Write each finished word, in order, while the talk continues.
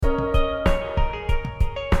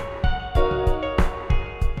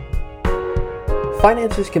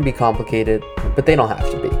Finances can be complicated, but they don't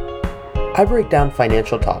have to be. I break down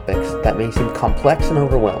financial topics that may seem complex and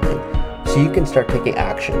overwhelming so you can start taking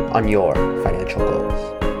action on your financial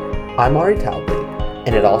goals. I'm Ari Taubig,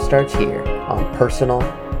 and it all starts here on Personal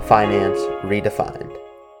Finance Redefined.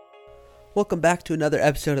 Welcome back to another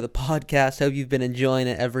episode of the podcast. Hope you've been enjoying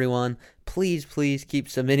it, everyone. Please keep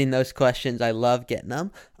submitting those questions. I love getting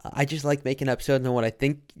them. I just like making episodes on what I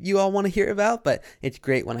think you all want to hear about, but it's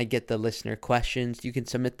great when I get the listener questions. You can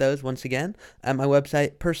submit those once again at my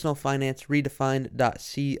website,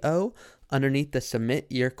 personalfinanceredefined.co, underneath the submit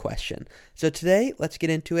your question. So today, let's get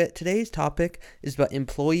into it. Today's topic is about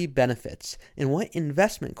employee benefits and what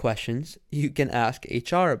investment questions you can ask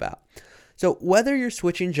HR about. So whether you're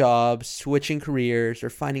switching jobs, switching careers, or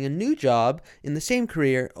finding a new job in the same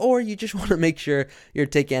career, or you just want to make sure you're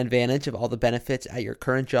taking advantage of all the benefits at your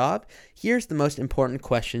current job, here's the most important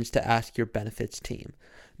questions to ask your benefits team.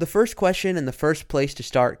 The first question and the first place to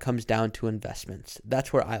start comes down to investments.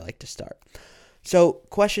 That's where I like to start. So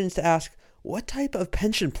questions to ask: what type of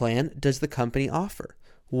pension plan does the company offer?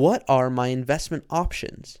 What are my investment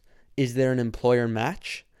options? Is there an employer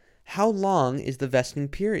match? How long is the vesting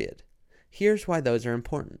period? Here's why those are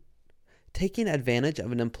important. Taking advantage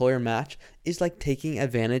of an employer match is like taking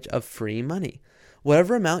advantage of free money.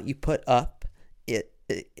 Whatever amount you put up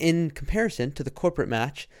in comparison to the corporate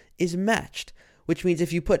match is matched, which means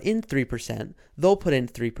if you put in 3%, they'll put in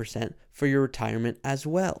 3% for your retirement as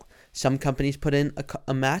well. Some companies put in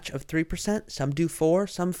a match of 3%, some do 4%,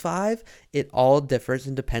 some 5%. It all differs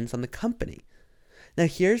and depends on the company. Now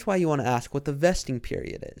here's why you want to ask what the vesting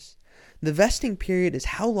period is. The vesting period is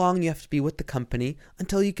how long you have to be with the company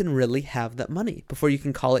until you can really have that money before you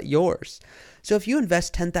can call it yours. So if you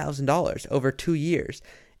invest $10,000 over 2 years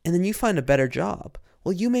and then you find a better job,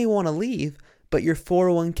 well, you may want to leave, but your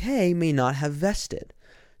 401k may not have vested.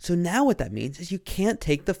 So now what that means is you can't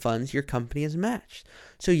take the funds your company has matched.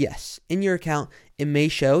 So yes, in your account, it may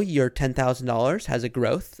show your $10,000 has a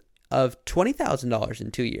growth of $20,000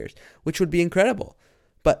 in 2 years, which would be incredible.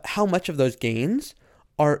 But how much of those gains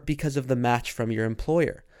are because of the match from your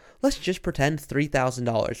employer? Let's just pretend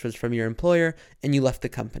 $3,000 was from your employer and you left the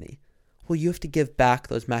company. Well, you have to give back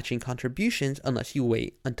those matching contributions unless you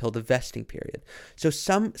wait until the vesting period. So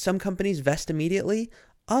some companies vest immediately,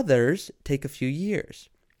 others take a few years.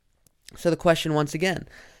 So the question once again,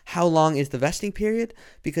 how long is the vesting period?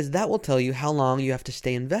 Because that will tell you how long you have to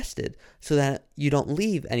stay invested so that you don't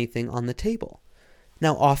leave anything on the table.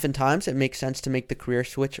 Now, oftentimes it makes sense to make the career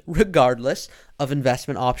switch regardless of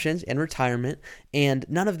investment options and retirement, and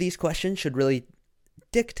none of these questions should really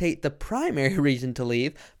dictate the primary reason to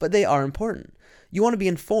leave, but they are important. You want to be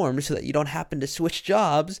informed so that you don't happen to switch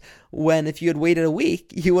jobs when if you had waited a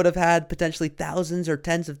week, you would have had potentially thousands or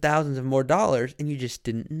tens of thousands of more dollars and you just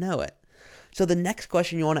didn't know it. So the next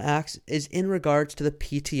question you want to ask is in regards to the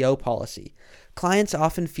PTO policy. Clients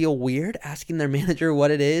often feel weird asking their manager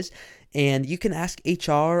what it is, and you can ask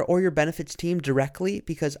HR or your benefits team directly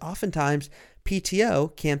because oftentimes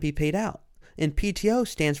PTO can't be paid out. And PTO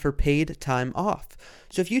stands for paid time off.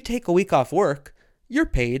 So if you take a week off work, you're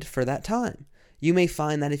paid for that time. You may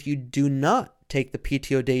find that if you do not take the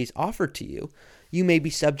PTO days offered to you, you may be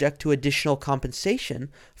subject to additional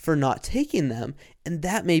compensation for not taking them, and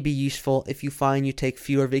that may be useful if you find you take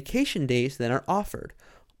fewer vacation days than are offered.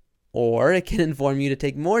 Or it can inform you to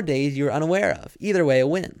take more days you're unaware of. Either way, a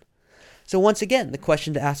win. So once again, the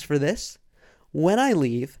question to ask for this: when I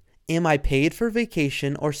leave, am I paid for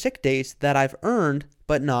vacation or sick days that I've earned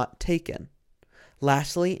but not taken?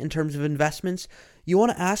 Lastly, in terms of investments, you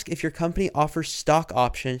want to ask if your company offers stock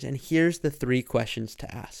options, and here's the 3 questions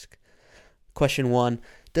to ask. Question 1,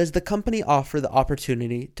 does the company offer the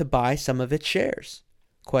opportunity to buy some of its shares?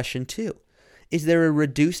 Question 2, is there a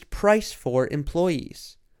reduced price for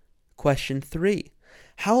employees? Question 3,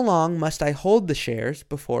 how long must I hold the shares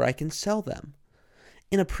before I can sell them?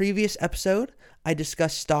 In a previous episode, I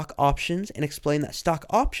discussed stock options and explained that stock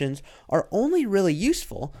options are only really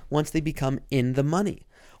useful once they become in the money.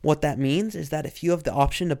 What that means is that if you have the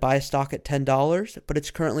option to buy a stock at $10, but it's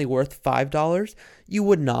currently worth $5, you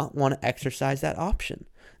would not want to exercise that option.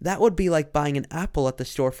 That would be like buying an apple at the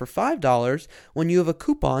store for $5 when you have a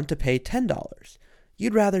coupon to pay $10.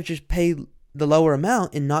 You'd rather just pay the lower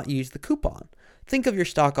amount and not use the coupon. Think of your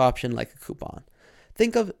stock option like a coupon.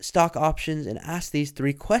 Think of stock options and ask these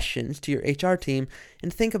 3 questions to your HR team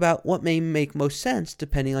and think about what may make most sense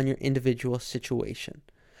depending on your individual situation.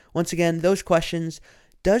 Once again, those questions: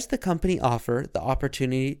 does the company offer the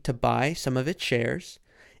opportunity to buy some of its shares?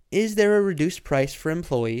 Is there a reduced price for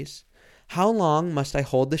employees? How long must I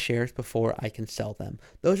hold the shares before I can sell them?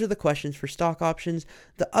 Those are the questions for stock options.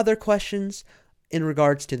 The other questions in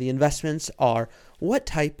regards to the investments are: what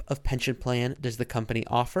type of pension plan does the company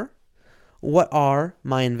offer? What are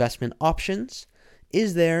my investment options?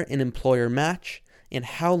 Is there an employer match? And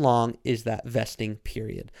how long is that vesting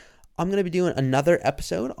period? I'm going to be doing another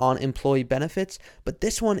episode on employee benefits, but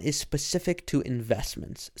this one is specific to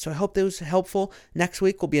investments. So I hope that was helpful. Next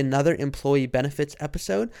week will be another employee benefits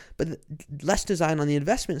episode, but less design on the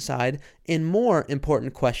investment side and more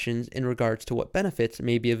important questions in regards to what benefits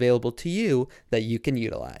may be available to you that you can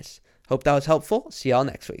utilize. Hope that was helpful. See y'all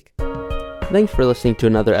next week. Thanks for listening to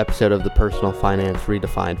another episode of the Personal Finance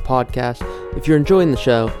Redefined podcast. If you're enjoying the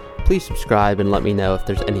show, please subscribe and let me know if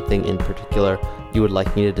there's anything in particular you would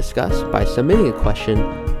like me to discuss by submitting a question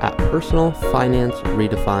at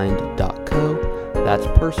personalfinanceredefined.co. That's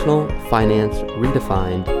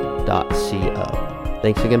personalfinanceredefined.co.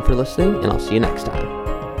 Thanks again for listening, and I'll see you next time.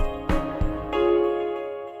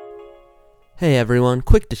 Hey everyone,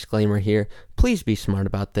 quick disclaimer here. Please be smart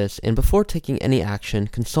about this, and before taking any action,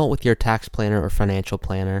 consult with your tax planner or financial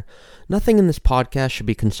planner. Nothing in this podcast should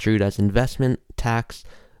be construed as investment, tax,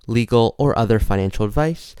 legal, or other financial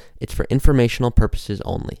advice. It's for informational purposes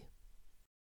only.